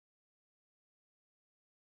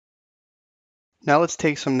Now let's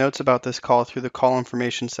take some notes about this call through the call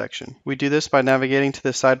information section. We do this by navigating to the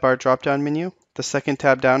sidebar drop-down menu. The second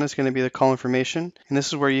tab down is going to be the call information, and this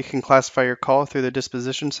is where you can classify your call through the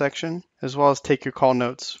disposition section, as well as take your call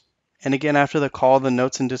notes. And again, after the call, the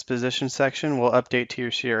notes and disposition section will update to your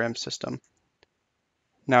CRM system.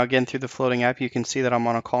 Now again, through the floating app, you can see that I'm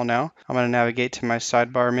on a call now. I'm going to navigate to my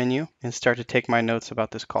sidebar menu and start to take my notes about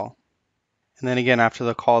this call. And then again, after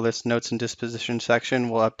the call, this notes and disposition section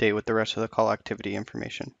will update with the rest of the call activity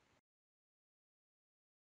information.